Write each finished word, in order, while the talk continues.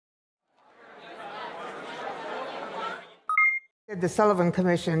The Sullivan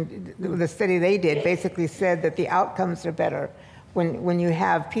Commission, the study they did, basically said that the outcomes are better when you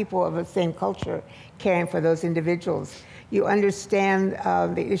have people of the same culture caring for those individuals. You understand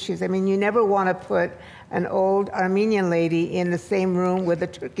the issues. I mean, you never want to put an old Armenian lady in the same room with a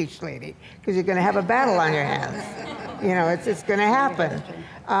Turkish lady, because you're going to have a battle on your hands. You know, it's going to happen.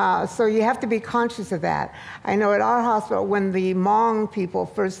 So you have to be conscious of that. I know at our hospital, when the Hmong people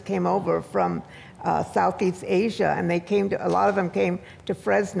first came over from Southeast Asia, and a lot of them came to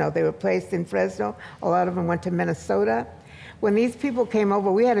Fresno. They were placed in Fresno. A lot of them went to Minnesota. When these people came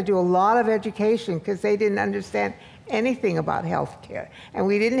over, we had to do a lot of education because they didn't understand anything about healthcare. And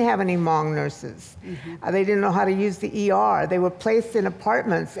we didn't have any Hmong nurses. They didn't know how to use the ER. They were placed in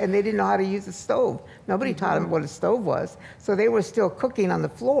apartments and they didn't know how to use a stove. Nobody taught them what a stove was. So they were still cooking on the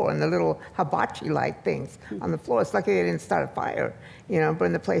floor in the little hibachi-like things on the floor. It's lucky they didn't start a fire, you know,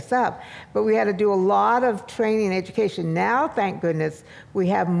 burn the place up. But we had to do a lot of training and education. Now, thank goodness, we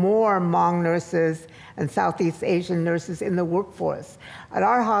have more Hmong nurses and Southeast Asian nurses in the workforce. At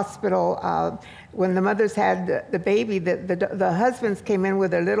our hospital, when the mothers had the baby, the husbands came in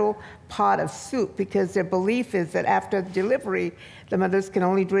with a little pot of soup because their belief is that after delivery, the mothers can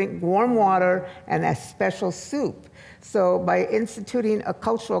only drink warm water and a special soup. So by instituting a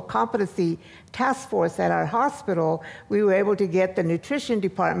cultural competency task force at our hospital, we were able to get the nutrition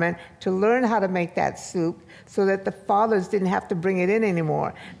department to learn how to make that soup so that the fathers didn't have to bring it in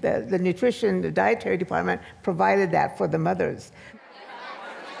anymore. The nutrition, the dietary department provided that for the mothers.